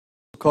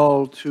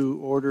call to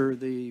order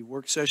the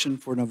work session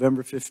for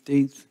November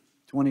 15th,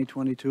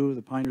 2022 of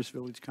the Pinehurst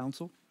Village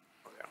Council.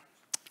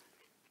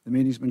 The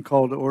meeting's been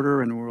called to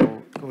order, and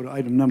we'll go to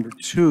item number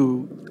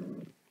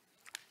 2,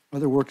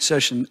 other work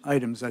session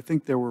items. I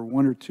think there were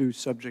 1 or 2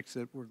 subjects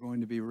that were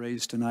going to be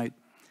raised tonight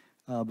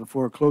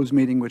before a closed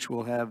meeting, which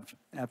we'll have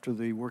after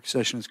the work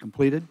session is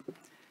completed.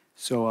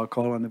 So I'll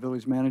call on the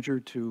village manager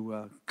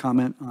to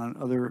comment on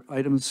other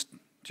items.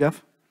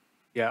 Jeff?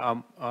 Yeah,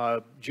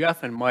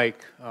 Jeff and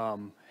Mike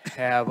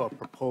have a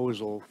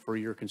proposal for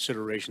your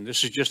consideration.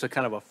 This is just a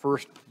kind of a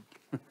first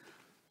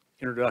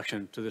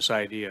introduction to this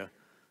idea,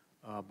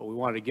 but we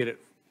wanted to get it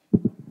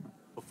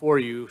before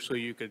you so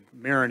you could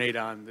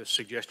marinate on this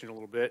suggestion a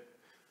little bit,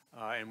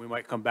 and we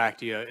might come back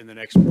to you in the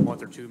next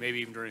month or 2, maybe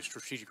even during a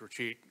strategic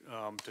retreat,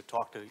 to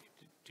talk to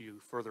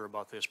you further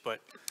about this. But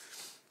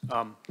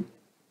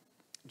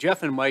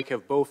Jeff and Mike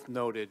have both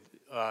noted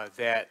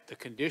that the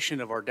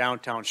condition of our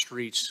downtown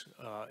streets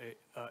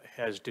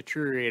has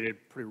deteriorated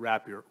pretty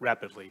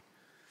rapidly.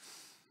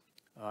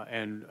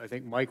 And I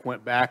think Mike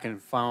went back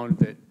and found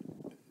that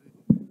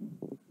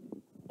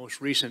most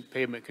recent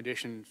pavement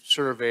condition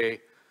survey,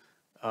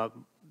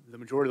 the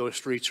majority of those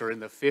streets are in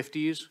the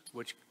 50s,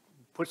 which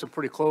puts them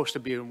pretty close to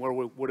being where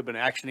we would have been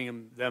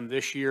actioning them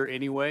this year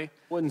anyway.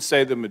 Wouldn't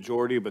say the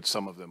majority, but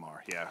some of them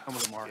are, yeah. Some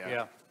of them are,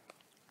 yeah.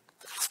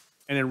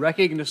 And in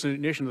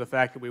recognition of the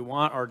fact that we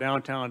want our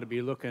downtown to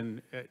be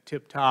looking at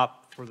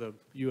tip-top for the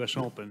U.S.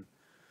 Open,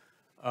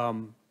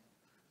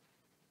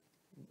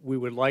 we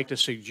would like to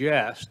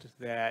suggest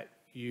that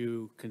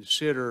you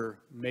consider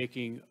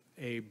making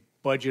a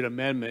budget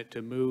amendment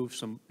to move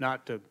some,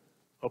 not to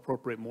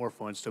appropriate more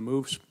funds, to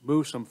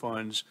move some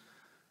funds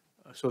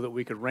so that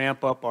we could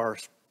ramp up our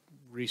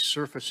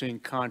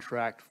resurfacing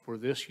contract for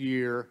this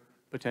year,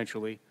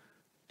 potentially,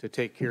 to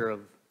take care of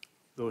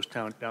those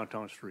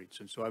downtown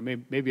streets. And so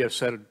maybe I've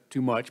said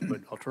too much,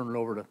 but I'll turn it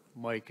over to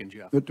Mike and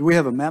Jeff. But do we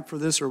have a map for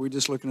this, or are we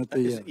just looking at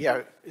the?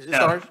 Yeah, is this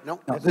ours?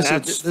 No, this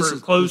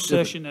is closed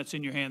session. That's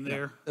in your hand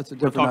there. Yeah, that's a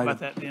We'll different talk item. about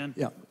that then.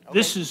 Yeah. Okay.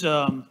 This is,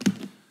 I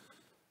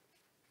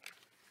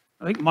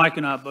think Mike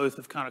and I both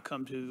have kind of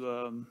come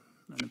to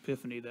an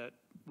epiphany that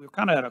we're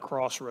kind of at a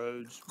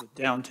crossroads with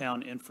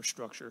downtown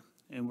infrastructure.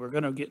 And we're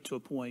going to get to a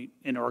point,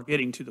 and are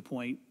getting to the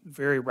point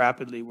very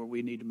rapidly, where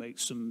we need to make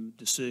some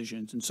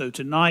decisions. And so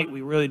tonight,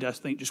 we really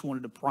just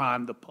wanted to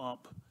prime the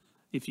pump,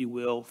 if you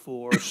will,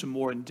 for some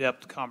more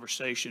in-depth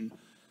conversation,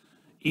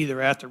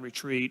 either at the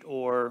retreat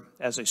or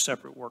as a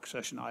separate work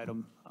session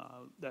item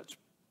that's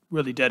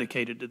really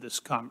dedicated to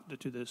this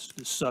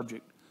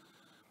subject.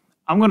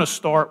 I'm going to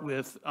start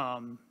with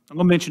I'm going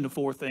to mention the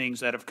 4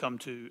 things that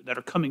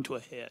are coming to a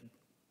head,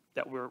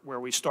 where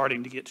we're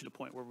starting to get to the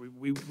point where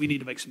we need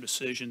to make some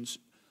decisions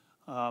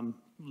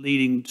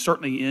leading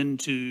certainly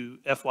into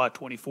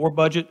FY24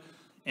 budget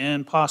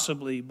and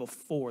possibly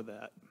before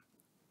that.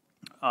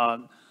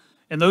 And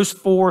those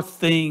 4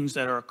 things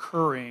that are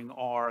occurring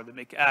are the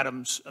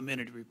McAdams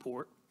amenity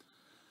report.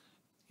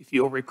 If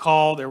you'll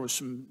recall, there was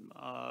some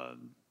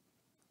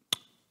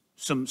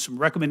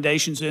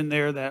recommendations in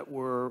there that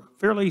were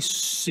fairly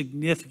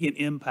significant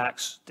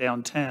impacts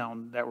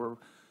downtown, that were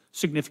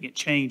significant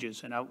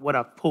changes. And what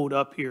I pulled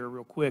up here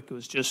real quick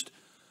was just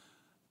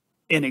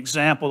an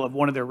example of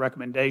one of their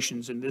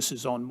recommendations, and this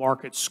is on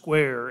Market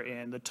Square,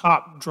 and the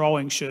top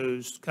drawing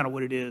shows kind of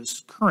what it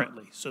is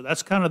currently. So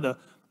that's kind of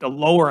the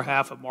lower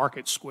half of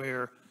Market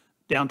Square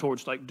down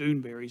towards like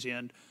Dooneberry's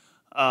end,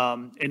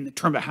 in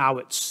terms of how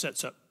it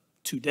sets up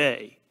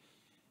today.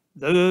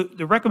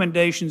 The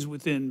recommendations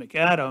within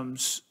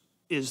McAdams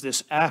is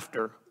this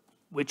after,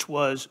 which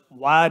was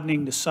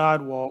widening the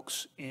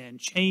sidewalks and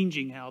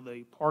changing how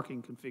the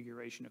parking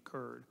configuration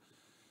occurred.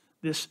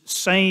 This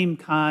same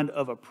kind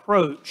of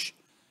approach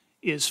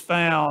is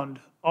found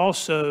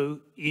also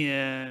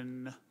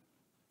in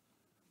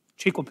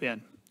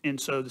Chinquapin. And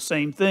so the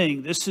same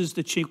thing, this is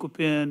the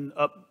Chinquapin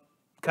up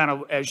kind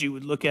of as you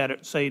would look at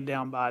it, say,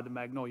 down by the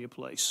Magnolia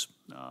Place,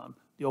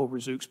 the old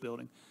Rizzuto's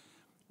building,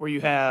 where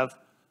you have,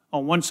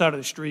 on one side of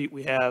the street,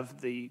 we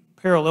have the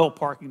parallel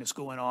parking that's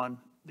going on.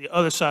 The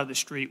other side of the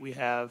street, we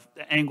have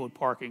the angled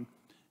parking.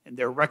 And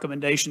their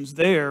recommendations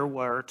there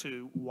were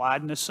to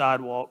widen the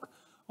sidewalk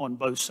on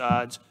both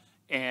sides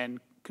and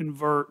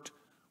convert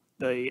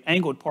the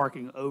angled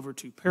parking over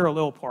to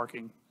parallel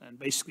parking, and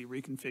basically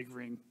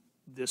reconfiguring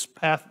this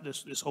path,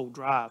 this whole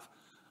drive.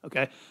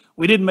 Okay,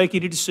 we didn't make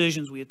any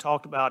decisions. We had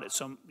talked about it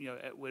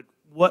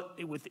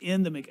what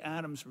within the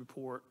McAdams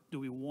report do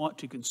we want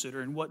to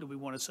consider, and what do we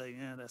want to say?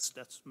 Yeah,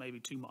 that's maybe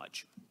too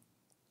much.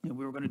 And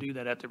we were going to do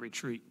that at the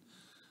retreat.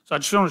 So I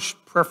just want to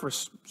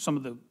preface some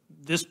of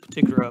this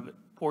particular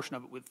portion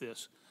of it with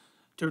this,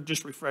 to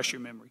just refresh your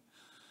memory.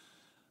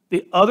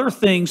 The other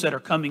things that are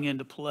coming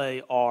into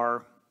play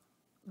are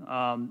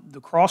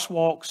the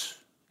crosswalks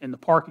and the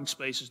parking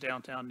spaces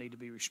downtown need to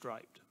be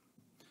restriped.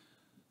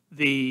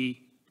 The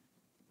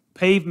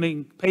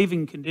pavement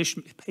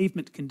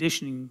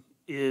conditioning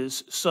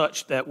is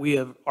such that we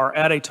are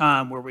at a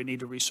time where we need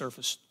to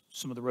resurface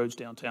some of the roads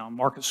downtown,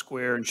 Market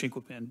Square and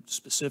Chinquapin,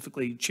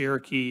 specifically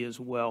Cherokee as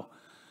well.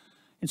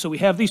 And so we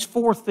have these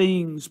four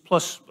things,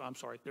 plus, I'm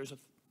sorry,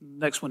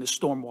 next one is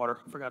stormwater.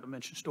 I forgot to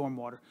mention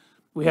stormwater.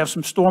 We have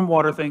some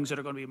stormwater things that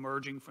are going to be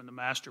emerging from the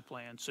master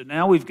plan. So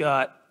now we've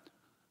got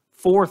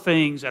four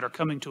things that are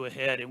coming to a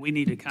head, and we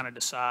need to kind of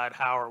decide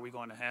how are we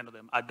going to handle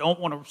them. I don't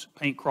want to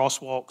paint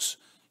crosswalks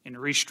and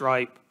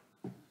restripe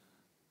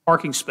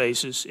parking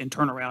spaces and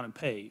turn around and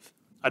pave.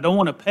 I don't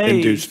want to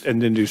pave.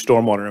 And then do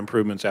stormwater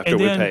improvements after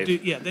we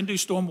pave. Then do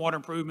stormwater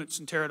improvements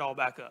and tear it all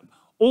back up.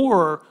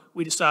 Or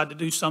we decide to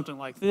do something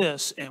like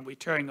this, and we're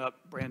tearing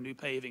up brand-new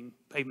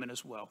pavement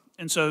as well.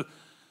 And so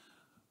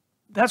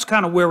that's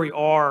kind of where we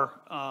are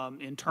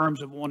in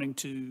terms of wanting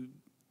to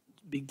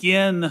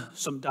begin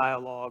some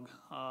dialogue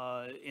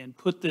and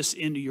put this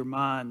into your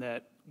mind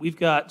that we've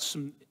got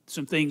some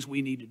things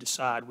we need to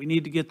decide. We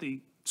need to get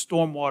the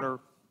stormwater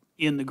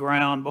in the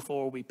ground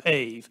before we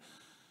pave.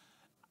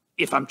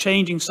 If I'm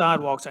changing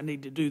sidewalks, I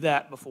need to do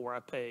that before I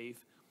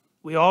pave.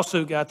 We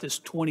also got this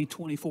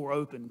 2024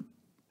 open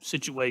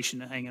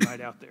situation hanging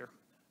right out there.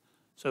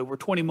 So we're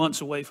 20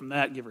 months away from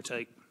that, give or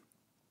take.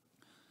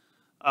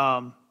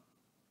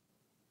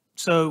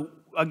 So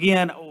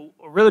again, I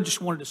really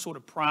just wanted to sort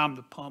of prime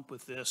the pump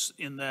with this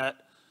in that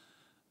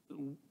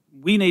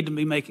we need to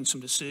be making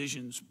some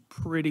decisions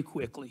pretty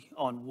quickly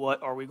on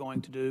what are we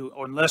going to do,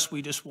 or unless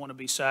we just want to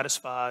be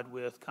satisfied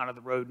with kind of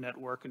the road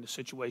network and the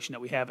situation that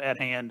we have at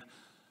hand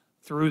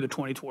through the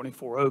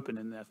 2024 open.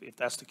 And if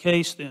that's the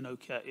case, then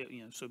okay,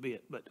 so be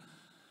it. But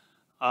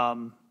I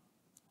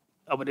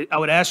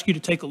would ask you to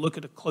take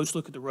a close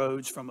look at the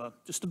roads from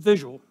just a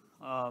visual.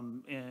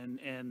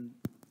 And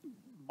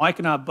Mike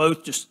and I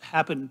both just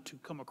happened to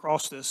come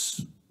across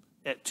this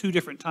at two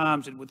different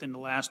times and within the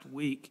last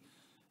week,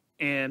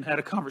 and had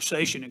a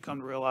conversation and come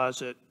to realize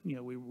that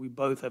we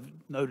both have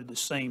noted the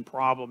same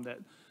problem, that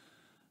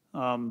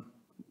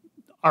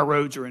our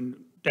roads are in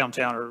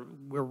downtown, or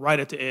we're right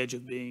at the edge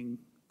of being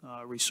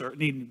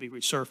needing to be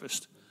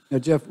resurfaced. Now,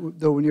 Jeff,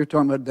 though, when you're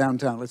talking about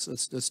downtown,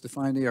 let's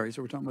define the area.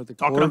 So we're talking about the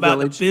core village. Talking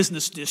about the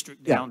business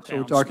district downtown. So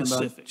we're talking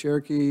specific. about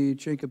Cherokee,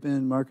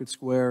 Chinkopin, Market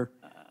Square.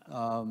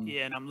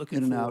 Yeah, and I'm looking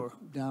in and for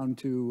out, down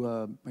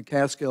to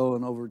McCaskill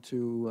and over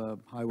to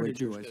Highway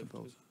 2, I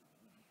suppose.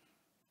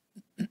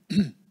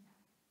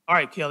 All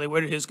right, Kelly,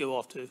 where did his go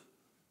off to?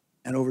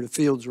 And over to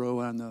Fields Row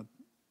on the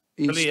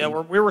east. Yeah,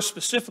 we were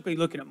specifically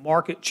looking at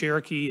Market,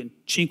 Cherokee, and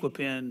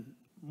Chinkopin,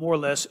 more or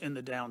less in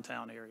the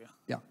downtown area.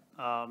 Yeah,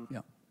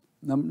 yeah.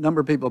 Number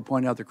of people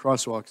point out the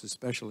crosswalks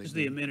especially. Is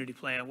the amenity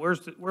plan. Where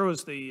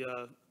was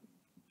the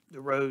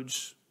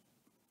roads?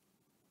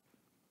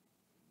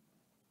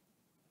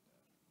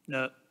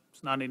 No,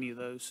 it's not any of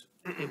those.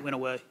 It went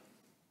away.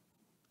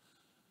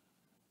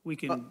 We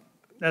can,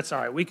 that's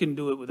all right, we can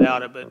do it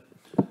without it, but,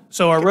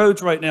 so our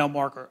roads right now,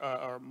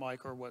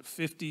 Mike, are what,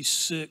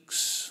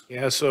 56?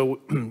 Yeah, so,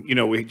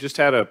 we just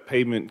had a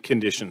pavement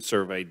condition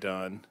survey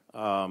done.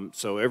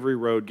 So every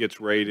road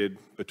gets rated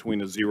between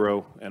a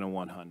 0 and a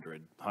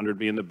 100, 100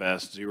 being the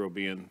best, 0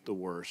 being the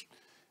worst.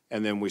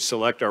 And then we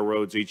select our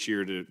roads each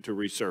year to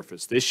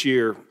resurface. This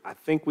year, I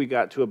think we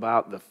got to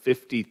about the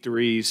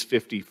 53s,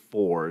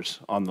 54s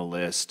on the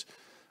list.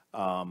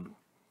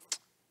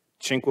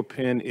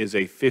 Chinkopin is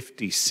a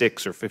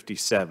 56 or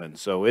 57,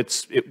 so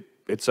it's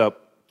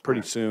up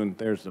pretty soon.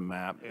 There's the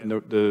map. And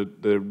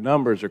the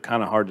numbers are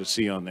kind of hard to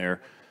see on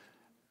there.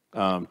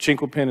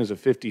 Chinkopin is a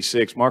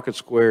 56, Market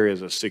Square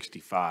is a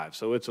 65,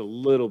 so it's a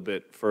little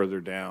bit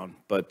further down.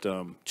 But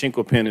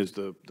Chinkopin is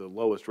the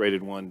lowest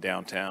rated one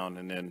downtown,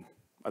 and then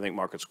I think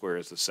Market Square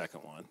is the second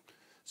one.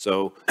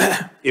 So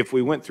if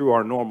we went through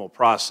our normal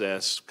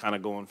process, kind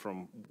of going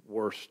from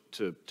worst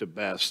to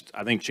best,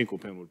 I think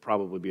Chinkopin would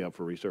probably be up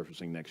for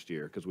resurfacing next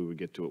year because we would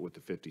get to it with the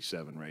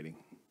 57 rating.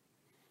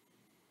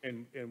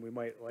 And we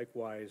might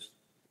likewise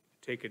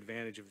take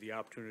advantage of the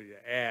opportunity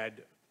to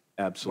add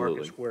Absolutely.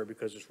 Market Square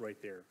because it's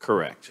right there.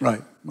 Correct.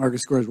 Right. Market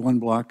Square is one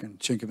block and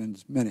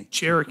Chinkopin's many.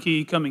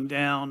 Cherokee coming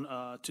down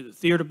to the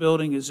theater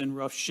building is in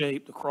rough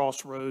shape. The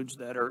crossroads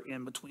that are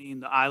in between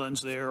the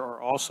islands there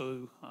are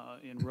also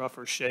in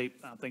rougher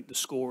shape. I think the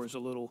score is a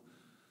little,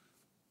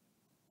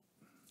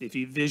 if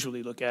you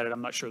visually look at it,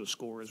 I'm not sure the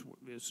score is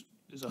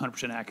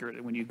 100%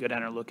 accurate when you go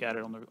down and look at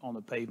it on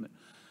the pavement.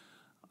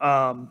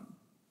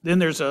 Then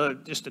there's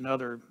just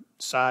another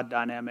side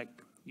dynamic,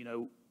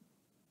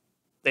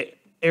 the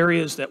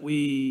areas that we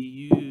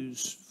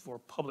use for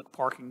public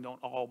parking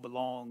don't all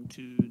belong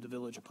to the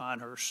Village of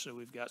Pinehurst. So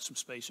we've got some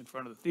space in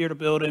front of the theater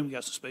building. We've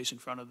got some space in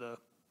front of the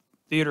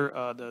theater,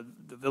 the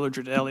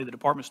Villager Deli, the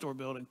department store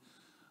building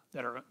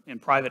that are in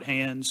private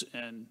hands.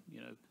 And,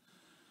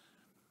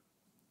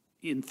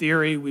 in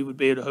theory, we would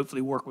be able to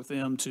hopefully work with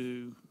them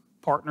to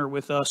partner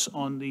with us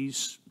on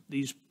these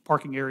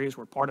parking areas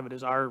where part of it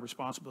is our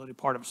responsibility,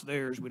 part of it's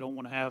theirs. We don't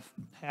want to have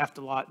half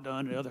the lot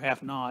done and the other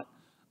half not.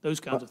 Those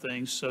kinds of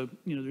things. So,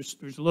 there's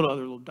a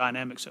other little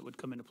dynamics that would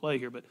come into play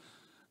here. But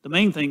the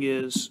main thing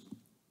is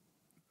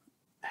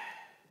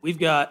we've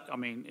got,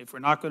 if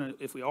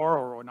we are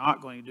or are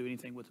not going to do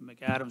anything with the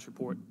McAdams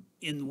report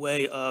in the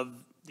way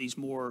of these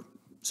more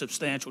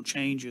substantial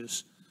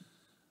changes,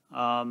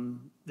 then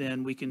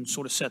then we can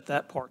sort of set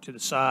that part to the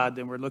side.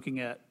 Then we're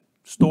looking at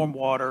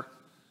stormwater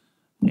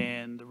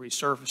and the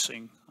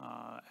resurfacing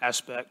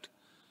aspect.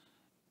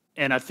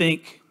 And I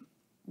think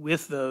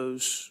with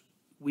those,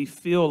 we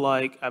feel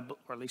like,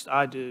 or at least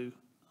I do,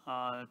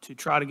 to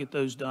try to get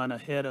those done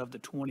ahead of the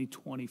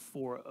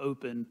 2024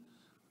 Open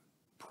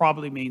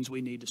probably means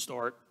we need to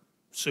start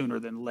sooner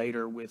than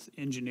later with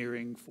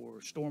engineering for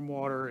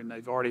stormwater, and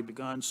they've already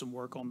begun some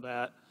work on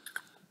that.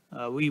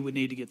 We would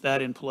need to get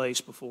that in place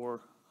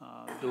before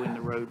doing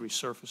the road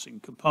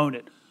resurfacing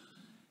component.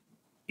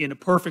 In a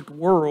perfect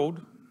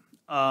world,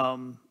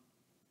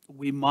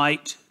 we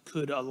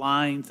could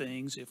align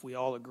things, if we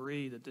all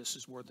agree that this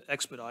is worth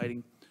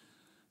expediting,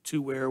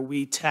 to where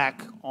we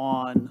tack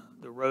on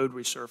the road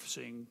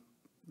resurfacing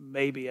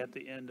maybe at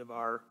the end of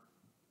our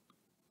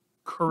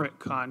current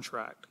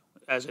contract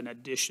as an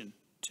addition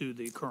to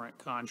the current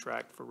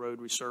contract for road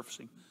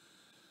resurfacing.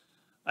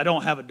 I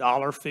don't have a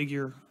dollar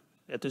figure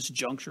at this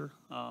juncture.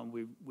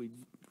 We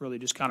really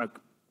just kind of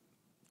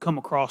come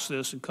across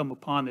this and come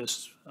upon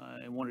this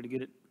and wanted to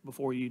get it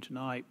before you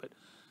tonight. But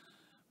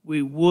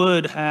we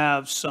would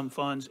have some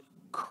funds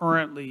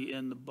currently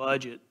in the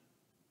budget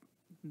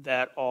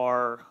that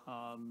are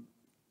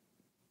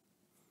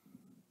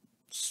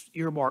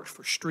earmarked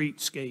for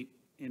streetscape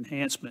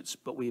enhancements,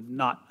 but we have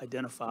not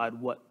identified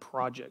what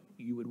project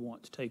you would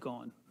want to take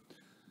on.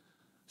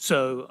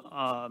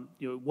 So,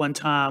 one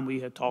time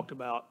we had talked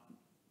about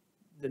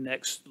the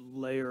next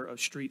layer of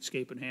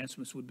streetscape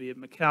enhancements would be at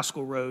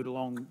McCaskill Road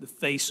along the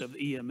face of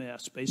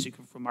EMS,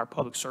 basically from our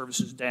public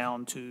services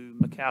down to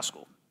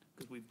McCaskill,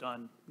 because we've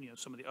done,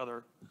 some of the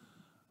other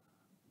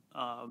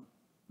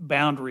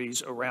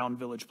boundaries around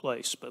Village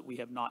Place, but we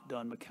have not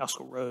done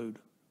McCaskill Road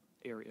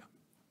area.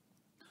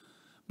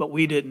 But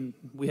we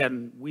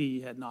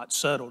had not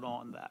settled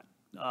on that.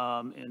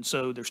 And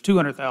so there's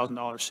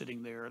 $200,000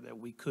 sitting there that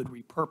we could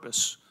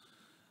repurpose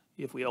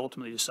if we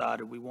ultimately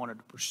decided we wanted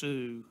to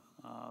pursue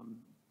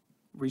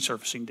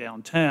resurfacing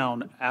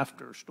downtown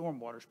after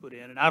stormwater's put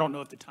in. And I don't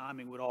know if the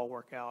timing would all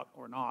work out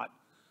or not.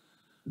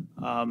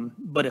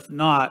 But if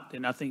not,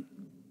 then I think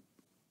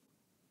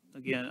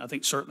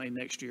certainly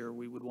next year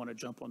we would want to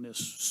jump on this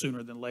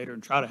sooner than later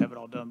and try to have it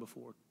all done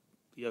before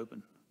the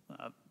Open.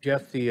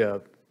 Jeff,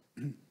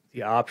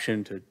 the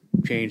option to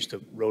change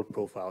the road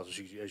profiles as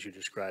you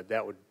described,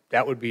 that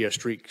would be a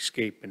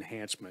streetscape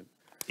enhancement.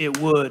 It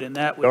would, and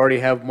that We would. already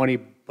have money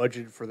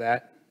budgeted for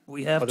that?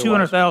 We have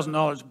Otherwise-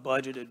 $200,000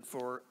 budgeted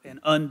for an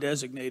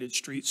undesignated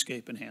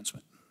streetscape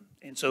enhancement.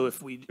 And so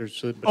if we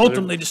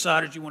ultimately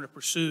decided you want to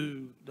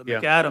pursue the Yeah.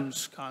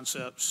 McAdams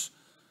concepts,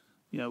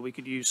 we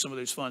could use some of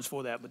those funds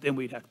for that, but then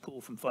we'd have to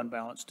pull from fund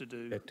balance to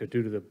do, To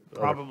do to the other part of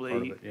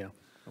Probably- it, yeah,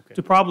 okay.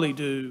 to probably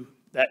do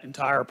that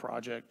entire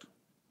project.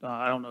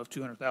 I don't know if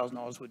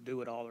 $200,000 would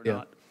do it all or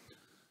Yeah.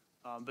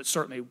 not. But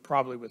certainly,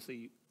 probably with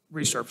the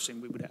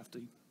resurfacing,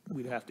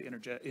 we'd have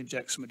to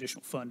inject some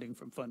additional funding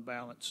from fund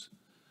balance.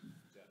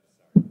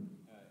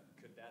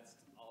 Could that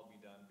all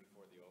be done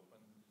before the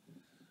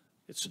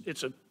Open?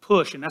 It's a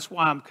push, and that's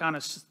why I'm kind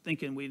of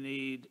thinking we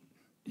need,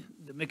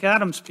 the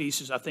McAdams piece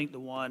is, I think, the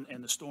one,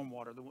 and the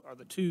stormwater are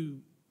the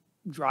two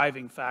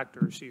driving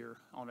factors here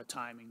on a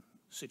timing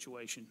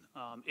situation.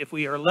 If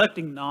we are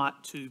electing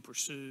not to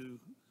pursue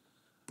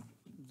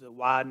the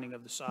widening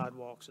of the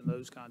sidewalks and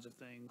those kinds of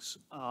things,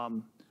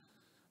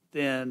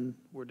 then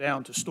we're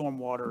down to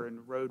stormwater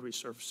and road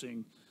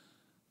resurfacing.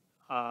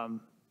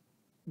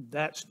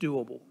 That's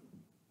doable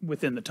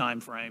within the time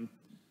frame.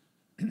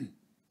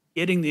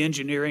 Getting the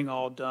engineering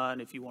all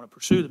done, if you want to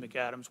pursue the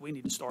McAdams, we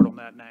need to start on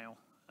that now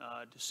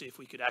to see if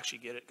we could actually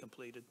get it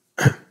completed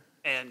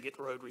and get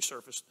the road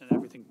resurfaced and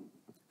everything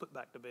put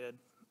back to bed.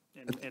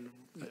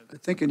 I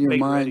think in your Make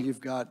mind, ready.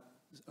 you've got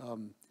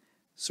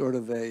sort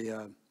of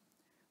a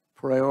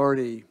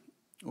priority,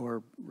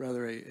 or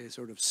rather a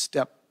sort of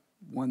step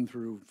 1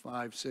 through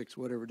 5, 6,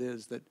 whatever it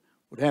is, that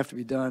would have to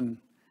be done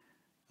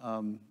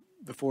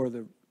before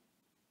the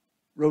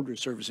road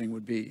resurfacing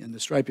would be, and the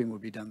striping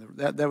would be done.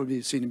 That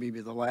would seem to me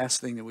be the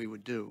last thing that we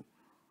would do.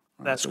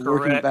 All right, That's so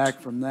working correct. back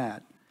from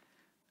that,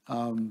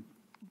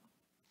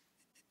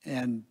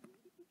 and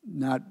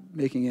not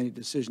making any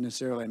decision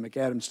necessarily on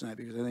McAdams tonight,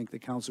 because I think the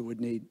council would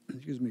need,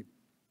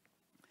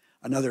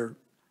 another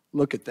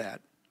look at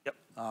that. Yep.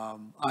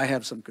 I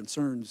have some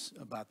concerns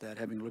about that,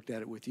 having looked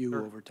at it with you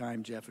Sure. over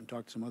time, Jeff, and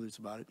talked to some others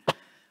about it.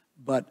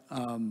 But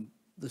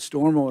the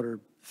stormwater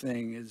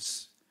thing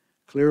is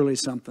clearly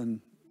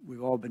something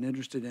we've all been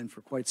interested in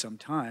for quite some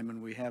time,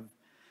 and we have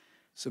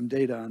some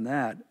data on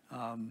that.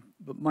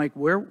 But Mike,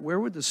 where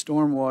would the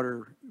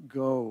stormwater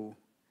go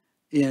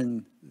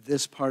in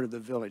this part of the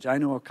village? I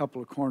know a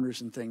couple of corners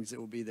and things that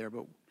will be there,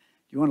 but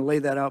you want to lay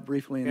that out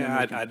briefly? And then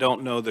Yeah, we can- I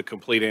don't know the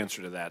complete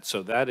answer to that.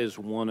 So that is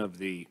one of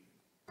the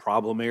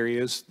problem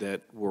areas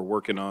that we're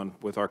working on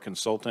with our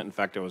consultant. In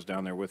fact, I was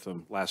down there with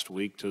them last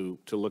week to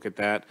look at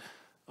that.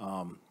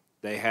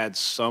 They had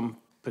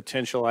some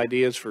potential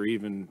ideas for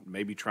even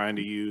maybe trying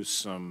to use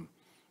some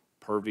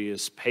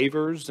pervious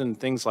pavers and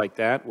things like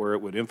that, where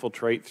it would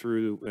infiltrate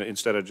through,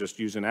 instead of just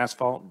using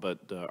asphalt, but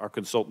our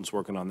consultant's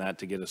working on that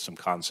to get us some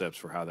concepts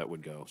for how that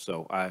would go.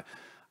 So I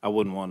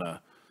wouldn't want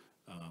to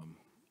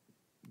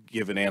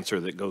give an answer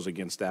that goes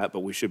against that, but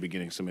we should be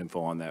getting some info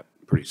on that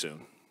pretty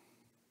soon.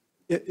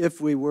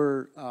 If we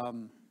were,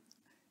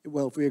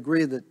 well, if we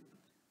agree that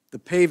the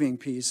paving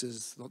piece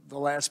is the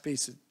last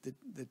piece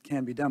that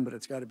can be done, but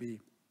it's got to be,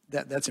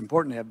 that's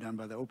important to have done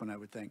by the open, I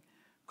would think.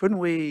 Couldn't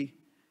we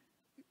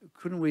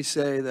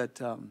say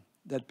that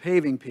that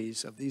paving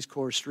piece of these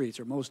core streets,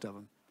 or most of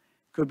them,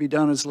 could be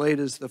done as late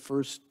as the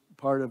first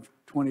part of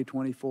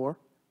 2024?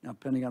 Now,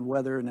 depending on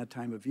weather and that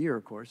time of year,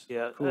 of course.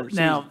 Yeah, cooler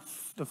now,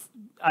 season.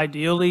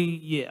 ideally,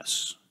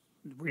 yes.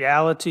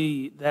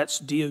 Reality, that's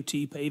DOT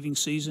paving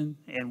season,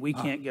 and we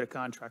can't get a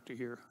contractor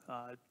here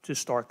to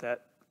start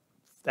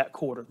that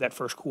quarter, that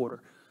first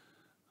quarter.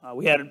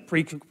 We had a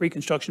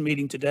pre-construction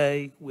meeting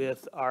today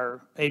with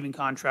our paving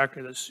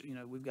contractor that's,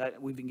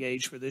 we've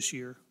engaged for this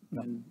year,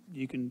 and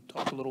you can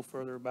talk a little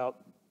further about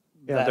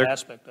that they're-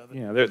 aspect of it.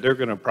 Yeah, they're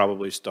going to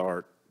probably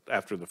start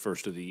after the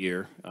first of the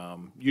year.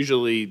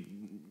 Usually,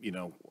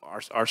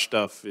 our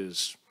stuff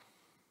is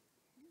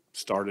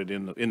started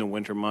in the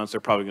winter months.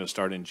 They're probably going to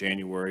start in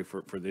January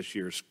for this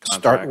year's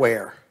contract. Start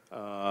where?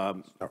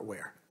 Start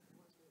where?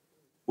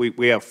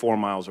 We have 4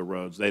 miles of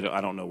roads. I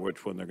don't know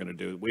which one they're going to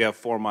do. We have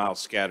 4 miles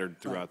scattered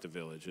throughout the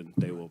village, and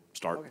they will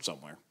start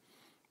somewhere.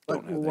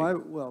 But Don't have why,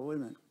 well, wait a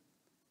minute.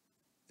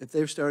 If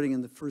they're starting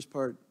in the first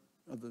part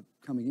of the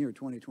coming year,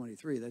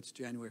 2023, that's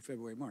January,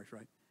 February, March,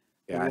 right?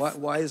 Yeah,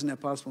 Why isn't that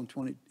possible in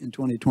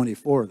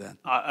 2024 then?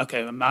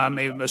 Okay, I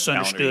may have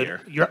misunderstood.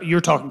 year.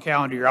 You're talking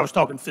calendar year, I was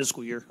talking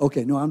fiscal year.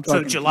 Okay, no, I'm So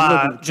talking.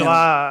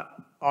 July,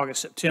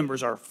 August, September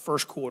is our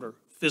first quarter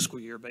fiscal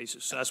year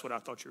basis. So that's what I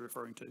thought you were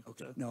referring to.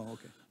 So- No,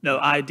 okay. No,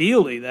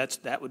 ideally,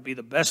 that would be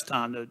the best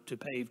time to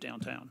pave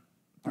downtown.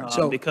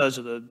 so- Because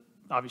of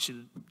obviously,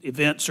 the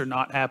events are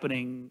not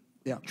happening.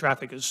 Yeah.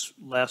 Traffic is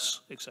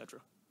less, et cetera.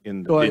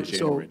 In So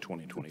mid-January the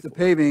 2024.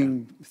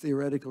 paving,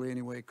 theoretically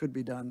anyway, could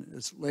be done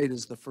as late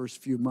as the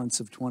first few months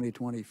of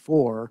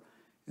 2024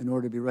 in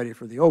order to be ready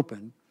for the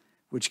open,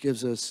 which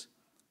gives us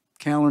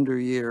calendar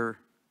year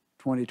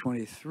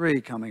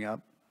 2023 coming up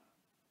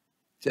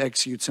to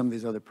execute some of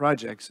these other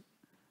projects.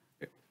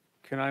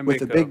 Can I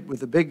With make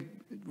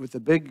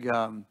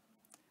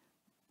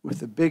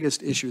the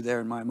biggest issue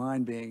there in my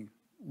mind being,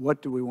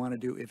 what do we want to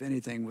do, if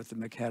anything, with the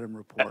McAdam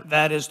report?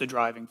 That is the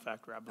driving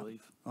factor, I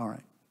believe. All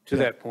right. To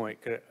that point,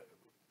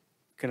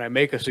 can I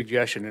make a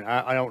suggestion? And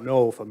I don't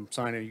know if I'm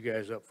signing you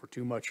guys up for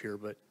too much here,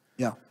 but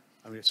Yeah,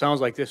 I mean, it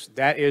sounds like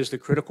that is the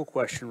critical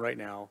question right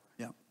now.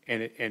 yeah.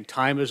 And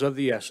time is of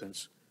the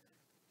essence.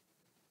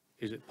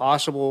 Is it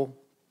possible,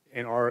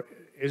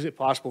 is it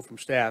possible from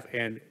staff,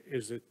 and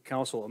is the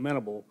council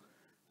amenable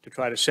to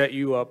try to set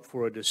you up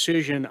for a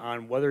decision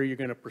on whether you're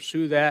going to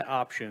pursue that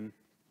option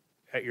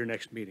at your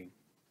next meeting?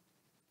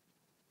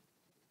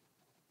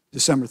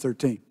 December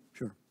 13th,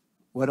 sure.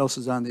 What else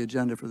is on the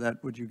agenda for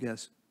that, would you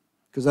guess?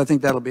 Because I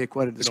think that'll be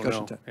quite a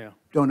discussion know, time. yeah.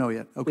 Don't know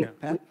yet. Okay, Yeah.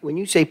 Pat? When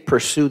you say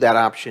pursue that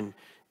option,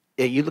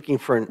 are you looking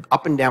for an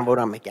up and down vote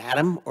on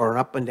McAdam or an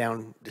up and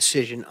down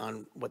decision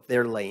on what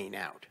they're laying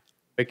out?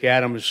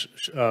 McAdams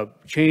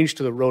change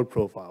to the road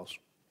profiles.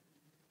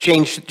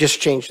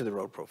 Just change to the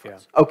road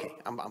profiles? Okay,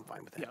 I'm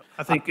fine with that. Yeah,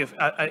 I think if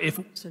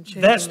And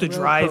changing that's the road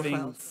driving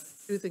profiles.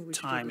 I do think we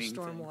should do the timing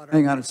thing. stormwater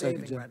Hang on a and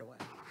second, paving Jen. right away.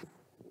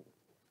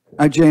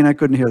 Jane, I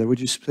couldn't hear that. Would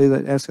you say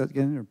that, ask that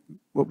again? Or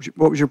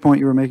what was your point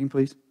you were making,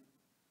 please?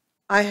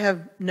 I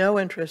have no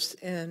interest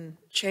in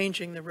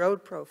changing the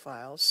road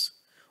profiles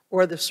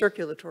or the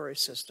circulatory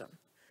system.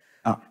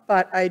 Ah.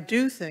 But I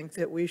do think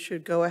that we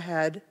should go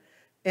ahead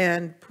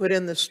and put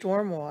in the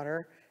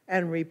stormwater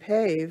and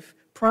repave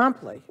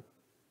promptly.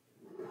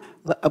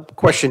 A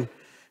question,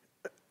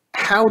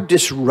 how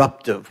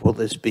disruptive will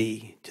this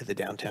be to the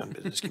downtown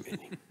business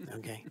community?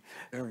 Okay,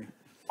 Very.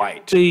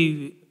 right.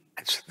 Be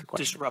That's the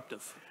question.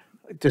 disruptive.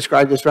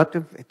 Describe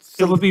disruptive?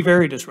 It will be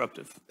very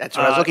disruptive. That's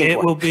what I was looking It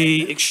for. will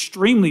be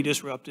extremely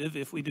disruptive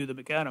if we do the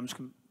McAdams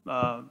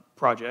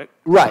project.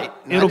 Right.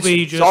 It'll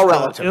be It's all just,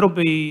 relative. it'll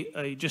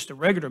be just a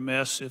regular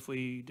mess if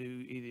we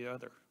do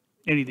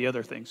any of the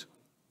other things.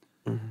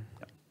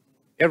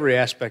 Every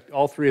aspect,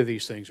 all three of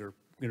these things are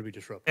going to be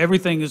disruptive.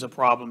 Everything is a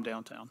problem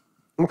downtown.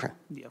 Okay.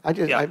 Yeah,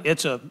 I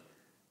it's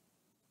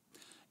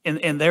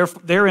and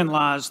therein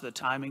lies the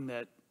timing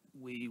that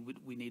we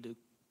need to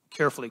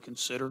carefully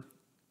consider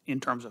in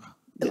terms of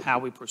how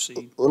we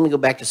proceed. Let me go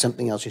back to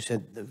something else. You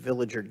said the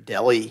Villager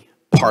Deli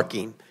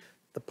parking.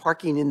 The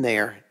parking in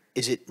there,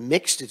 is it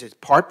mixed? Is it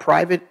part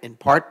private and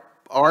part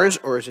ours,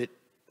 or is it?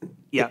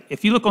 Yeah,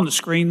 if you look on the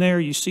screen there,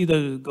 you see the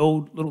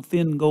little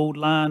thin gold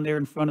line there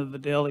in front of the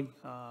deli,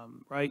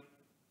 right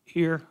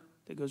here,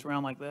 that goes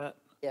around like that.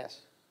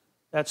 Yes.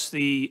 That's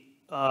the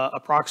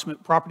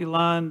approximate property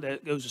line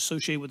that goes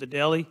associated with the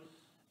deli.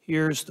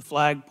 Here's the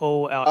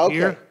flagpole out Okay,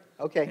 here.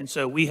 okay. And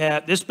so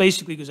this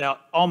basically goes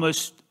out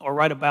almost or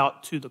right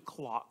about to the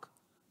clock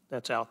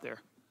that's out there.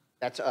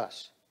 That's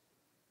us.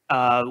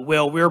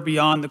 Well, we're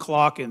beyond the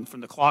clock, and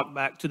from the clock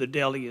back to the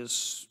deli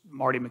is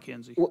Marty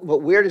McKenzie,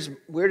 But where does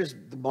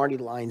the Marty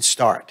line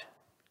start?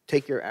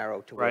 Take your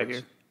arrow towards. right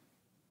here.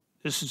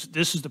 This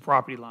is the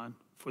property line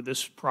for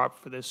this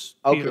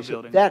Okay, theater so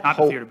building. that Not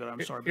the whole- theater building,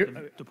 I'm sorry, but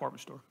the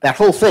department store. That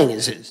whole thing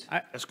is,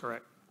 That's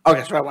correct. okay,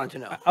 that's what I wanted to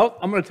know.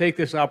 I'm going to take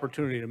this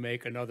opportunity to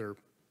make another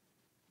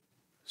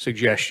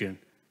suggestion,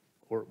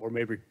 or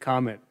maybe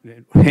comment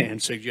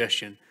and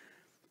suggestion.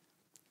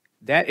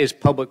 That is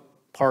public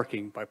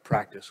parking by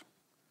practice.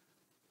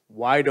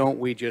 Why don't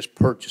we just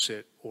purchase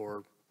it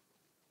or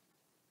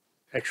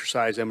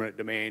exercise eminent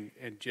domain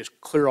and just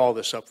clear all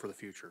this up for the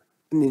future?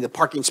 I mean, the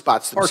parking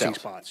spots themselves. Parking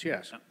spots,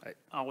 yes.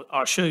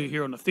 I'll show you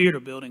here on the theater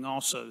building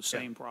also, the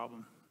same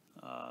problem.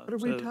 What are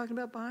we talking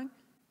about buying?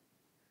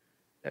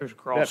 There's a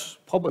That's cross.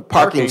 public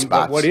Parking parking, but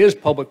spots. what is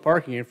public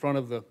parking in front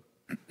of the,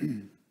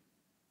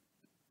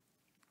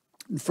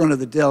 In front of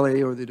the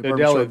deli or the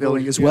department store deli,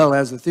 building, those- as well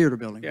as the theater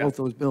building, Yeah. both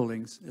those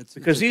buildings.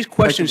 because these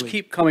questions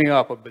keep coming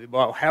up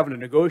about having to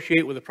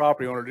negotiate with the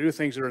property owner to do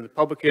things that are in the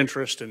public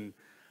interest, and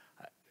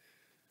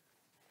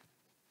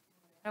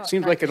it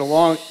seems like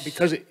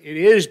because it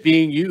is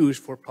being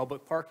used for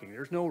public parking.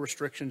 There's no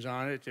restrictions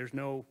on it, there's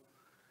no,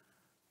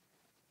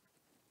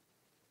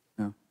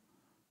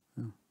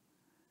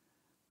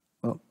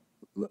 Well,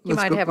 You let's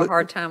might go- have a let-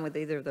 hard time with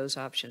either of those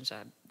options.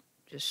 I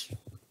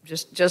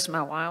just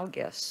my wild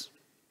guess.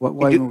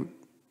 Why don't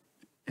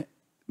we-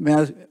 may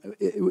I ask,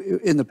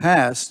 in the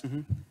past,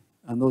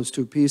 on those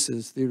two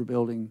pieces, theater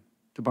building,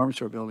 department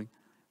store building,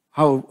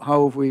 how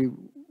have we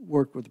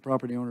worked with the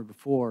property owner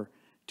before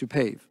to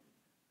pave?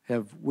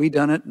 Have we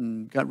done it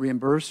and got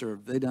reimbursed, or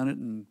have they done it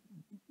and,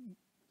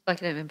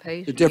 Like it hasn't been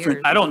paid The in different-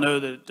 years. I don't know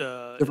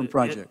that. Different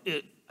project.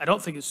 I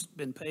don't think it's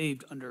been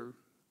paved under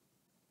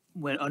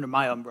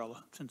my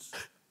umbrella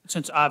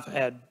since I've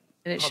had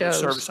And it public shows.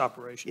 service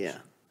operations. Yeah.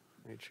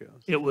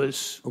 It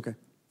was, okay,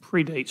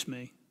 predates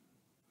me.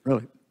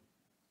 really?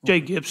 Jay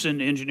Gibson,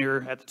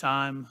 engineer at the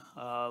time,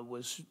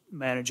 was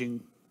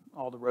managing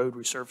all the road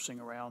resurfacing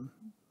around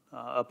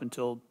up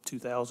until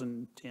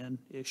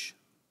 2010-ish.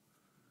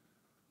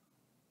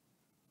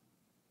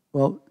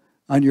 Well,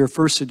 on your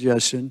first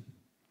suggestion,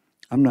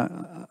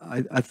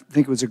 I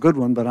think it was a good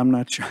one, but I'm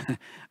not sure,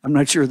 I'm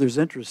not sure there's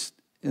interest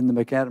in the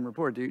McAdam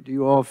report. Do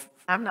you all,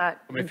 I'm not.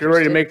 I mean, if you're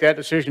ready to interested. make that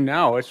decision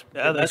now, it's.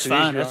 Yeah, that's makes it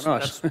fine. easier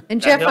on us.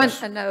 And that Jeff,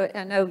 helps. I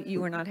know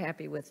you were not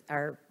happy with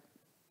our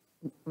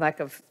lack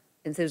of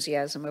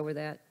enthusiasm over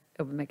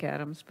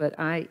McAdams, but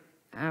I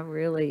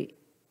really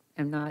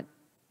am not.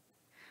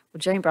 Well,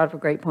 Jane brought up a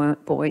great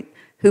point.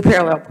 Who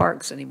parallel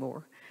parks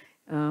anymore?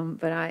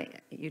 But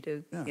you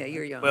do. Yeah,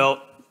 you're young.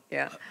 Well,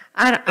 Yeah.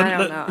 I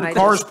don't know. the I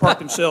cars just- park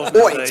themselves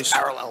Boy, it's nowadays.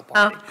 parallel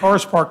parking.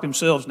 Cars park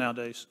themselves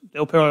nowadays.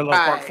 They'll parallel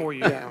park for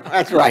you. Yeah,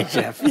 that's right,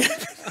 Jeff.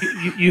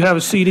 You have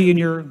a CD in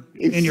your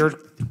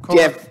car?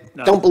 Jeff,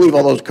 No. don't believe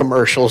all those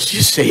commercials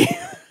you see.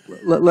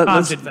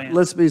 Time's advanced.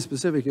 let's be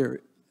specific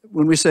here.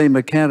 When we say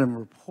McAdam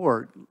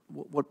report,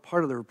 what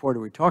part of the report are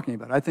we talking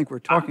about? I think we're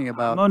talking I'm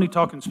about, only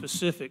talking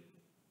specific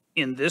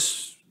in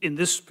this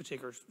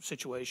particular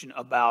situation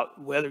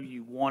about whether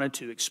you wanted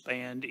to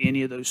expand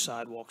any of those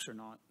sidewalks or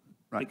not.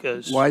 right,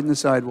 Because widen the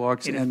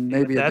sidewalks and if- and and if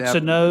maybe that's a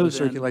adapt no, the then-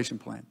 circulation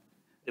plan.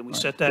 then we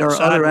set that There are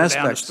aside, other we're down to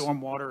aspects.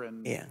 stormwater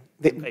and Yeah.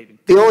 paving.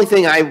 The only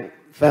thing I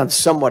found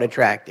somewhat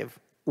attractive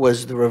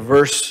was the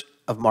reverse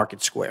of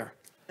Market Square.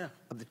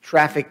 Of the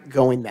traffic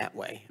going that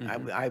way.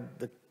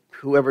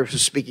 Whoever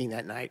was speaking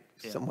that night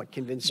somewhat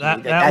convinced me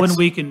that That one that's.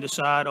 we can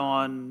decide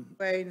on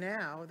Way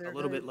now, a they're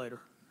little bit later.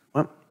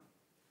 Well,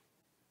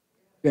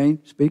 Jane,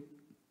 speak.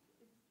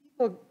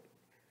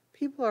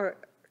 people are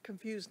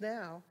confused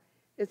now.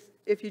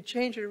 If you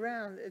change it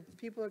around,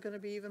 people are going to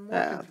be even more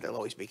confused. There'll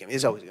always be,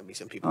 there's always going to be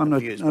some people I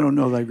confused. don't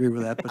know that I agree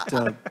with that, but,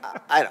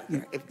 I don't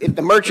care. If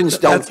the merchants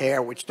don't that's-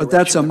 care which but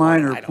that's a direction they're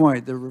going, minor I don't.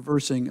 point. The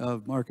reversing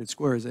of Market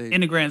Square is a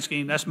In the grand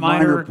scheme, that's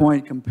minor minor.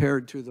 point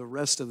compared to the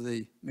rest of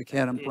the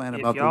McAdam plan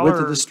If about the y'all width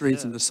of are- the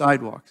streets and yeah. the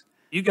sidewalks.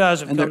 You guys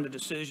have And come there- to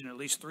decision, at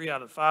least 3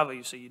 out of 5 of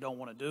you say you don't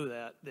want to do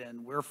that,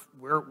 then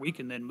we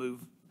can then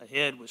move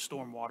ahead with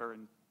stormwater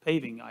and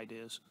paving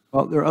ideas.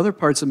 Well, there are other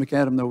parts of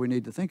McAdam, though, we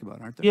need to think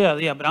about, aren't there?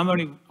 Yeah, but I'm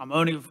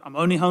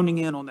only honing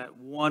in on that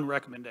one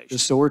recommendation.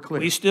 Just so we're clear.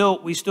 We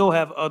still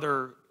have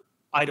other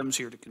items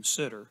here to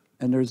consider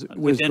And there's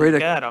within great,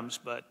 McAdams,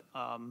 but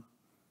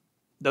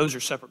those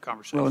are separate well,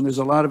 and conversations. there's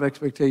a lot of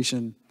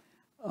expectation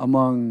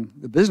among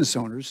the business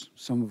owners,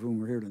 some of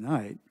whom are here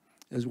tonight,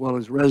 as well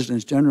as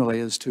residents generally,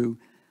 as to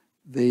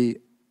the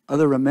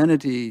other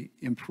amenity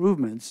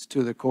improvements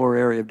to the core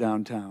area of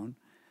downtown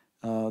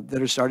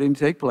that are starting to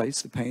take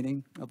place, the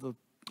painting of the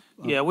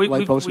Yeah,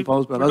 light posts and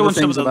poles, but we're other doing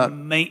some things of the about,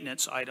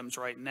 maintenance items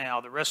right now.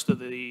 The rest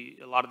of a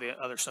lot of the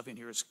other stuff in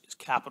here is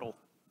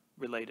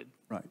capital-related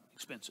right.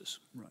 expenses.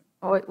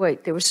 Oh,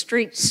 wait, there was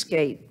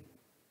streetscape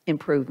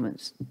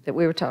improvements that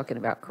we were talking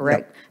about,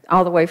 correct?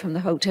 All the way from the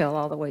hotel,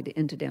 all the way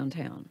into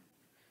downtown.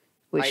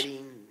 Which,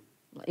 Lighting,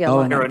 yeah, Oh,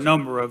 like- and There are a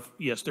number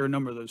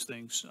of those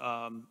things,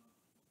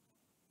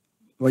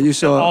 Well, you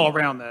saw. all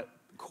around that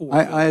core.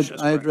 I village,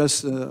 that's correct.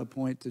 addressed a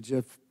point to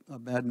Jeff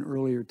Madden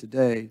earlier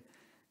today,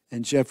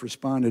 and Jeff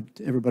responded,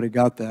 everybody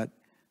got that,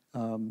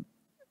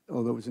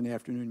 although it was in the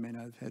afternoon, you may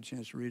not have had a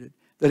chance to read it.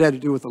 That had to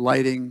do with the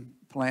lighting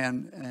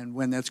plan and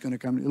when that's going to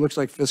come. It looks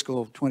like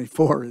fiscal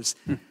 '24 is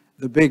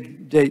the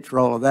big date for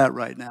all of that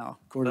right now,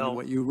 according to Well-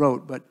 what you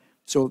wrote. But,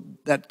 so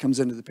that comes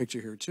into the picture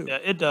here, too. Yeah,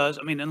 it does.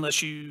 I mean,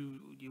 unless you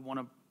want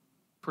to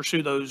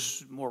pursue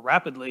those more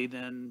rapidly,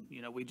 then,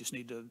 we just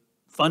need to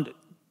fund it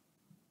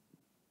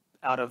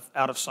out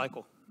of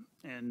cycle.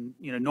 And,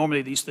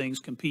 normally these things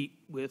compete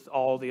with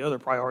all the other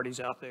priorities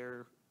out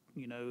there,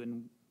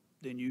 and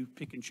then you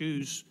pick and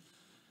choose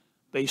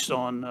based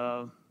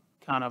on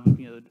kind of,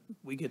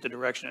 we get the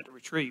direction at the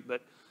retreat.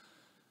 But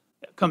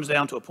it comes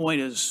down to a point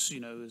is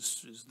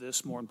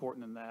this more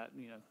important than that,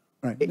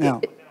 Right, now,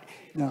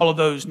 all of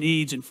those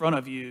needs in front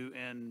of you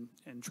and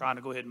trying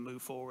to go ahead and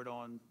move forward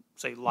on,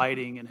 say,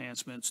 lighting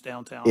enhancements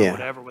downtown or Yeah.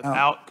 whatever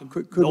without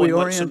could knowing we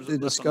what's orient the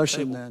left on discussion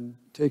table. then,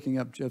 taking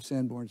up Jeff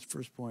Sanborn's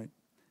first point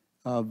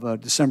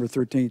of December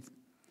 13th?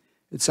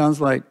 It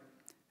sounds like,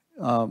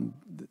 I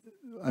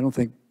don't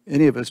think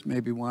any of us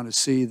maybe want to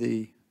see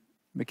the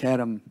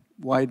McAdam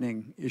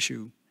widening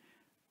issue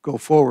go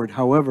forward.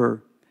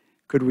 However,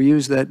 could we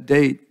use that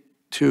date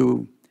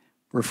to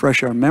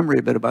refresh our memory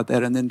a bit about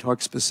that and then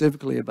talk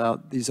specifically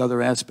about these other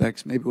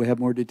aspects? Maybe we have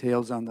more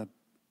details on the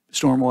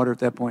stormwater at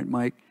that point,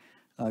 Mike.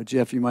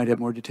 Jeff, you might have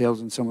more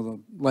details on some of the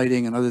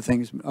lighting and other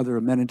things, other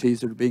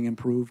amenities that are being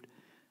improved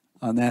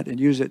on that, and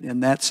use it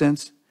in that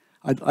sense.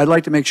 I'd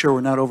like to make sure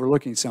we're not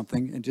overlooking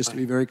something, and just to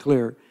be very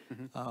clear,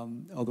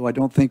 although I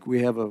don't think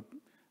we have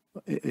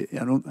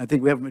I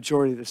think we have a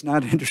majority that's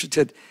not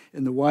interested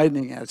in the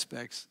widening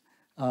aspects,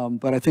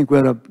 but I think we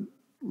ought to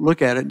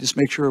look at it and just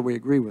make sure we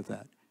agree with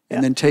that,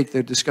 and then take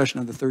the discussion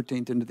on the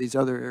 13th into these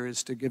other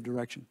areas to give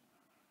direction.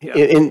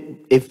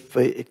 And if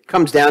it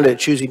comes down to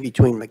choosing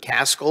between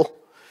McCaskill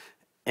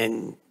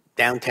and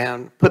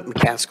downtown, put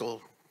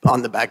McCaskill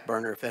on the back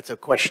burner if that's a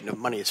question of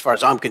money, as far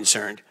as I'm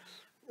concerned.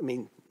 I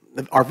mean,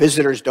 our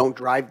visitors don't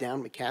drive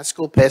down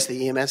McCaskill past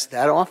the EMS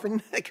that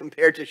often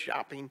compared to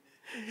shopping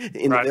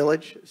in the Right.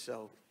 village,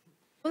 so.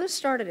 Well, this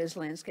started as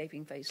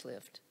landscaping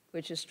facelift,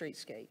 which is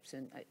streetscapes,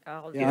 and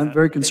I'll. Yeah, I'm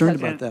very concerned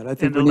because- about that. I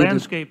think And the we need to,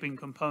 landscaping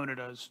component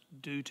is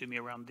due to me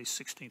around the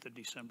 16th of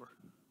December.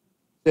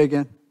 say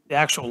again? The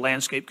actual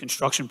landscape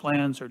construction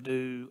plans are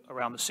due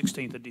around the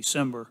 16th of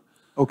December.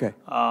 Okay,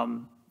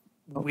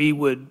 We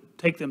would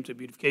take them to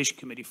beautification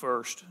committee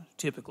first,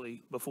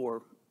 typically,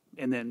 before,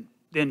 and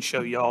then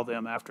show y'all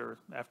them after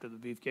the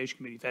beautification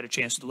committee have had a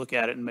chance to look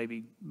at it and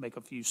maybe make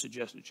a few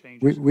suggested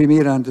changes. we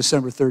meet on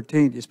December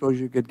 13th. You suppose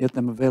you could get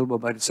them available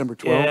by December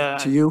 12th Yeah,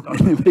 to you?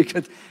 We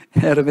could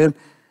add them in?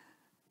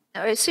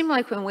 Now, it seemed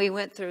like when we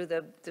went through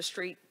the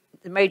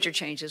major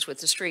changes with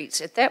the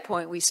streets, at that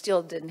point, we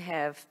still didn't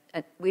have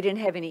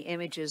any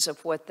images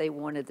of what they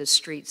wanted the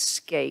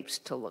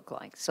streetscapes to look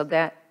like. So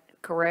that,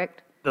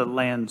 correct? The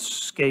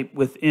landscape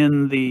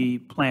within the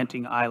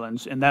planting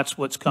islands, and that's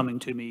what's coming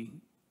to me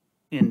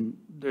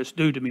there's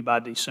due to me by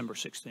December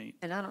 16th.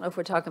 And I don't know if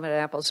we're talking about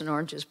apples and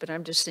oranges, but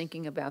I'm just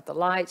thinking about the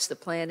lights, the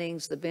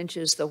plantings, the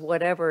benches, the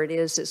whatever it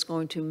is that's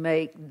going to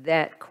make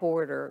that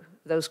corridor,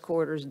 those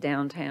corridors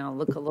downtown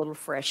look a little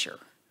fresher.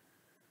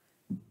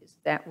 Is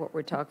that what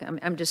we're talking?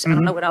 I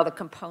don't know what all the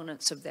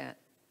components of that.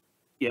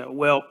 Yeah,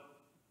 well,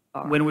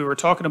 when we were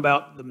talking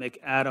about the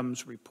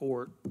McAdams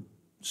report,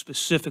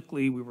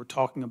 specifically, we were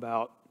talking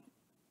about,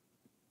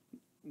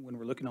 when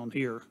we're looking on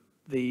here,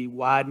 the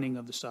widening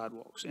of the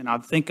sidewalks. And I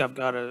think I've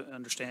got an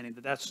understanding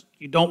that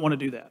you don't want to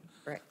do that.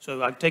 Right.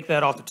 So I take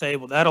that off the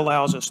table. That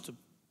allows us to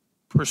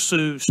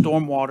pursue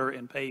stormwater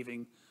and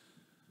paving.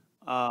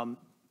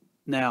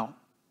 Now,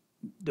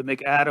 the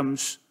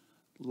McAdams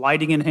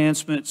lighting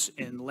enhancements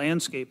and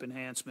landscape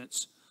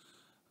enhancements,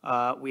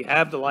 we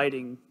have the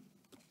lighting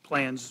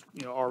plans,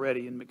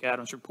 already in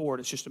McAdams' report.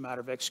 It's just a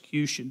matter of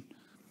execution.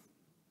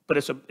 But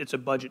it's a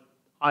budget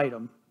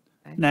item.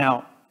 Okay.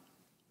 Now,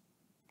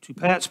 to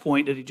Pat's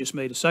point that he just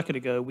made a second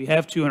ago, we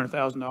have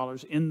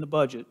 $200,000 in the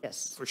budget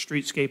Yes. for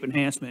streetscape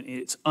enhancement, and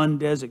it's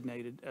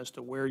undesignated as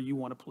to where you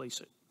want to place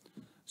it.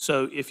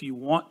 So if you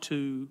want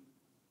to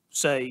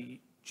say,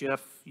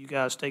 Jeff, you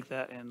guys take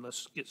that and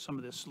let's get some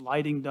of this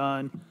lighting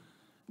done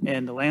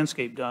and the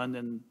landscape done,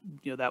 then,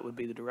 that would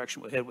be the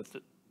direction we'll head with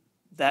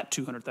that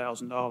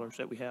 $200,000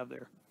 that we have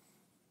there.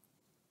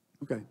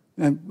 Okay,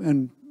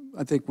 and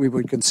I think we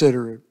would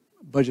consider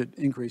budget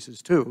increases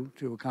too,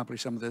 to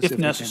accomplish some of this. If it can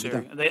be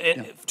necessary.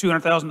 done.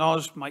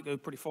 $200,000 might go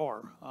pretty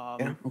far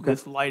Okay.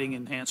 with lighting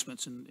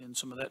enhancements and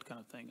some of that kind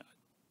of thing.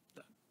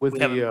 With We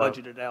haven't the,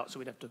 budgeted out,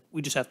 so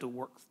we just have to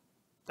work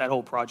that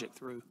whole project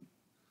through.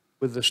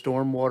 with the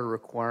stormwater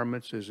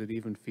requirements, is it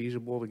even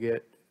feasible to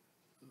get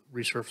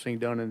resurfacing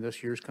done in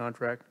this year's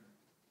contract?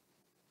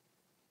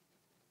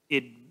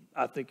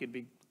 I think it'd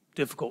be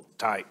difficult.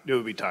 Tight, it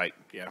would be tight,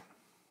 yeah.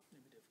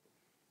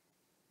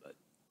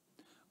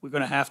 We're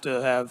going to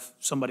have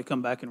somebody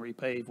come back and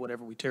repave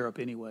whatever we tear up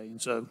anyway,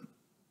 and so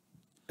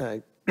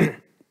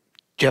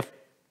Jeff,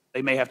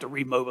 they may have to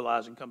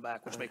remobilize and come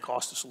back, which may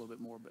cost us a little bit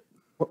more,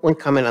 but. one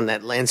comment on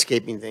that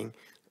landscaping thing.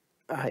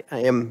 I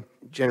am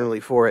generally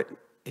for it,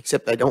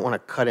 except I don't want to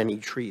cut any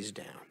trees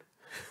down.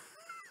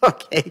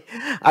 Okay,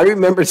 I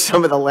remember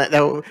some of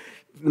the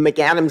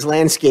McAdams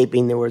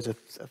landscaping, there was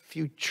a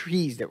few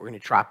trees that were going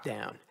to chop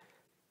down.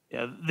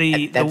 Yeah,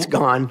 That's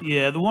gone.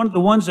 Yeah, the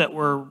ones that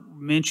were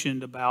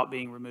mentioned about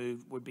being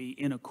removed would be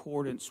in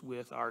accordance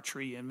with our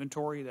tree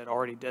inventory that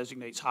already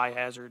designates high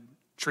hazard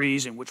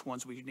trees and which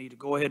ones we need to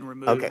go ahead and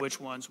remove, Okay. which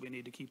ones we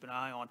need to keep an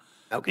eye on.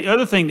 Okay. The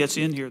other thing that's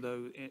in here,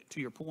 though,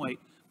 to your point,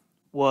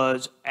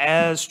 was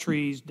as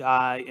trees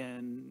die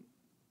and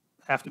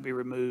have to be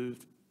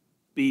removed,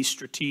 be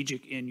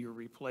strategic in your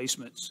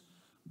replacements.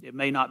 It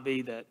may not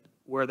be that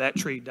where that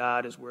tree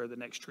died is where the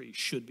next tree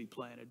should be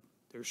planted.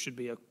 There should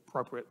be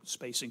appropriate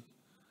spacing.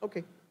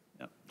 Okay.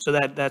 Yeah. So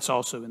that's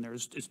also in there.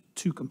 It's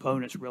two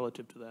components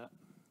relative to that.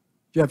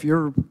 Jeff,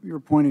 you're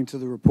pointing to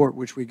the report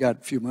which we got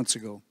a few months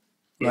ago,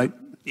 right?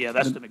 Yeah,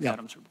 that's the Yeah,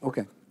 McAdams report.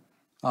 Okay.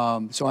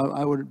 So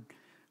I would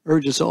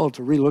urge us all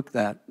to relook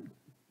that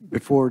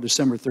before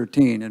December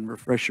 13 and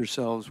refresh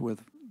yourselves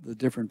with the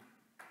different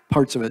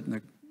parts of it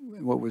and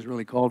what was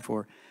really called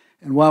for.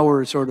 And while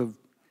we're sort of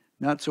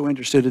not so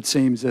interested, it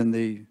seems, in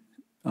the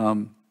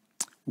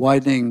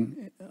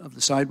widening of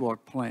the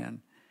sidewalk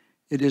plan,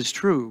 it is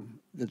true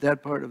that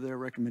that part of their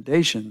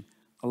recommendation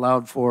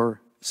allowed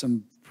for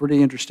some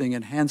pretty interesting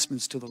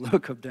enhancements to the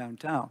look of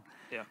downtown.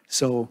 Yeah.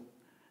 So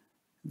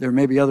there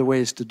may be other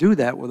ways to do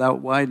that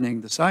without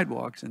widening the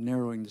sidewalks and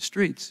narrowing the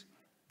streets,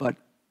 but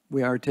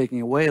we are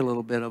taking away a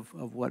little bit of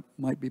what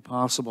might be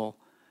possible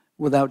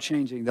without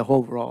changing the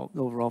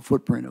overall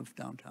footprint of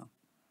downtown.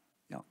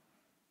 Yeah.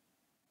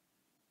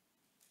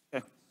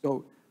 Okay.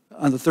 So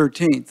on the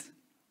 13th,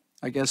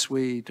 I guess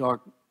we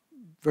talk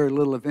very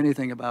little, if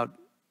anything, about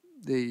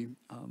the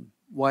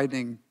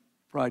widening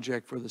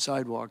project for the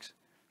sidewalks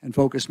and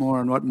focus more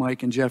on what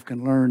Mike and Jeff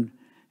can learn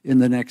in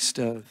the next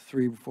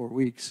 3 or 4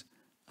 weeks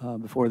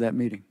before that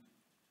meeting,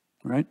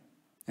 right?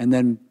 And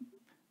then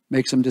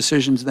make some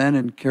decisions then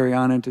and carry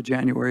on into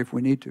January if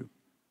we need to.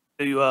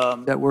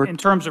 That work? In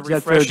terms of Is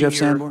that fair, refreshing Jeff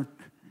your, Sanborn?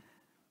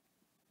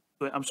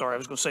 I'm sorry, I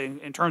was going to say,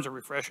 in terms of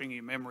refreshing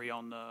your memory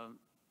on the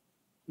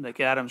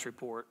McAdams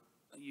report,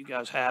 you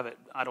guys have it.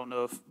 I don't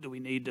know do we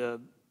need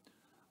to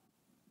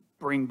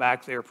bring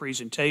back their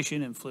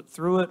presentation and flip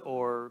through it,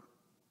 or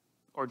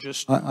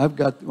just? I've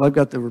got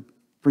the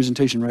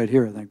presentation right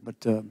here, I think,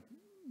 but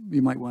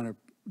you might want to,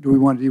 do you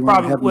want to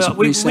Probably, have them well,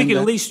 we resend can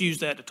that? at least use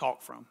that to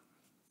talk from.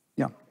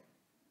 Yeah.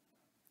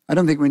 I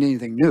don't think we need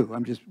anything new.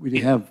 We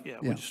have. Yeah,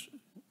 yeah.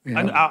 we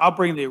I'll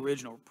bring the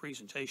original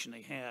presentation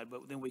they had,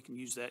 but then we can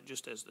use that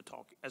just as the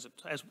talk, as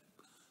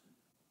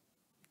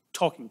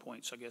talking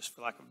points, I guess,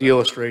 for lack of. The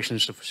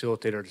illustrations to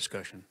facilitate our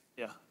discussion.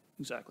 Yeah,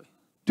 exactly.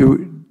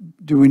 Do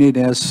we need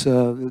to ask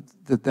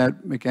that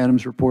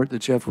McAdams report that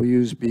Jeff will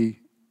use be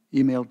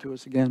emailed to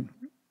us again?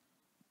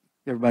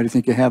 Everybody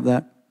think you have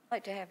that? I'd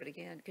like to have it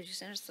again. Could you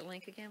send us the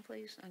link again,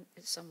 please?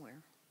 It's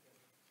somewhere.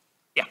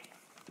 Yeah.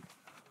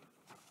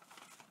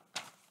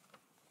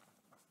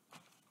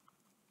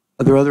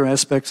 Are there other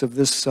aspects of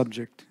this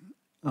subject?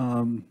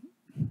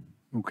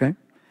 Okay.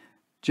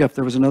 Jeff,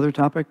 there was another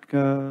topic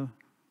for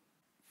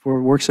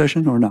a work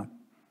session or not?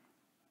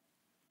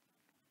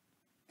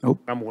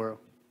 Nope. I'm aware of.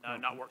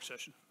 Not work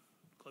session,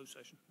 closed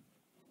session.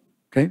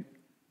 Okay.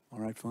 All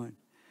right, fine.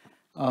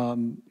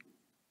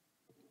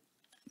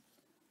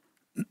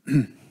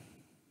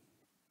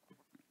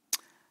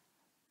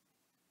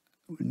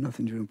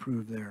 Nothing to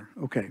improve there.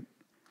 Okay.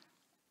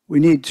 We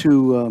need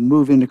to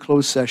move into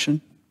closed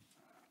session,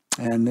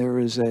 and there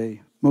is a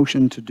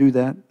motion to do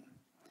that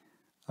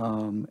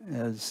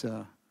as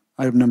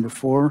item number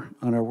 4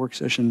 on our work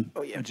session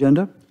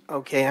agenda.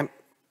 Okay, And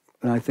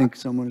I think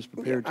someone is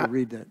prepared to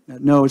read that.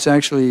 No, it's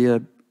actually,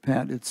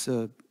 Pat, it's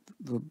the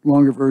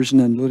longer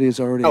version, and Lydia's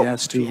already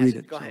asked to she has read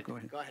it. Go so ahead, go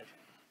ahead. go ahead.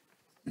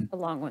 A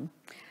long one.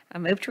 I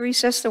move to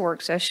recess the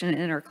work session and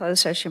enter closed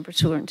session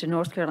pursuant to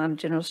North Carolina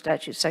General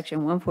Statute,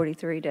 Section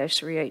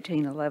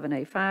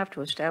 143-318-11A5,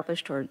 to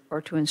establish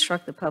or to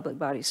instruct the public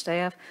body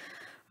staff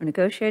or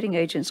negotiating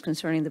agents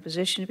concerning the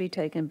position to be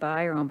taken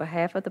by or on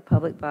behalf of the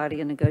public body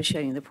in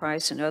negotiating the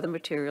price and other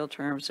material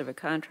terms of a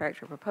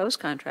contract or proposed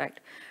contract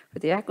for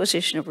the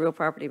acquisition of real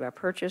property by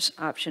purchase,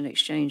 option,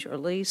 exchange, or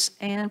lease,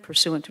 and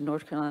pursuant to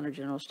North Carolina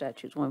General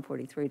Statutes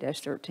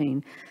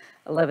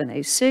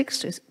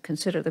 143-13-11A6, to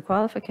consider the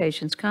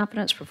qualifications,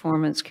 competence,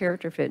 performance,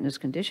 character, fitness,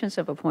 conditions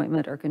of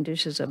appointment, or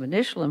conditions of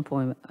initial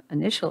employment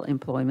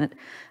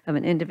of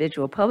an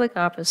individual public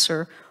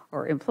officer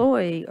or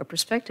employee or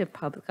prospective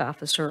public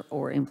officer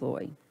or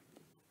employee.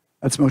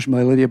 That's a motion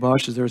by Lydia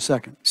Bosch. Is there a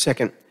second?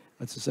 Second.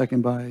 That's a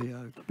second by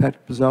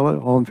Pat Pizzella.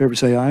 All in favor,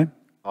 say aye.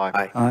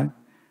 Aye. Aye.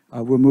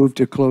 We'll move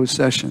to closed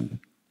session,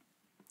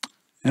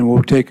 and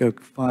we'll take a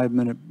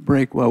 5-minute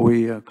break while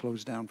we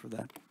close down for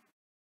that.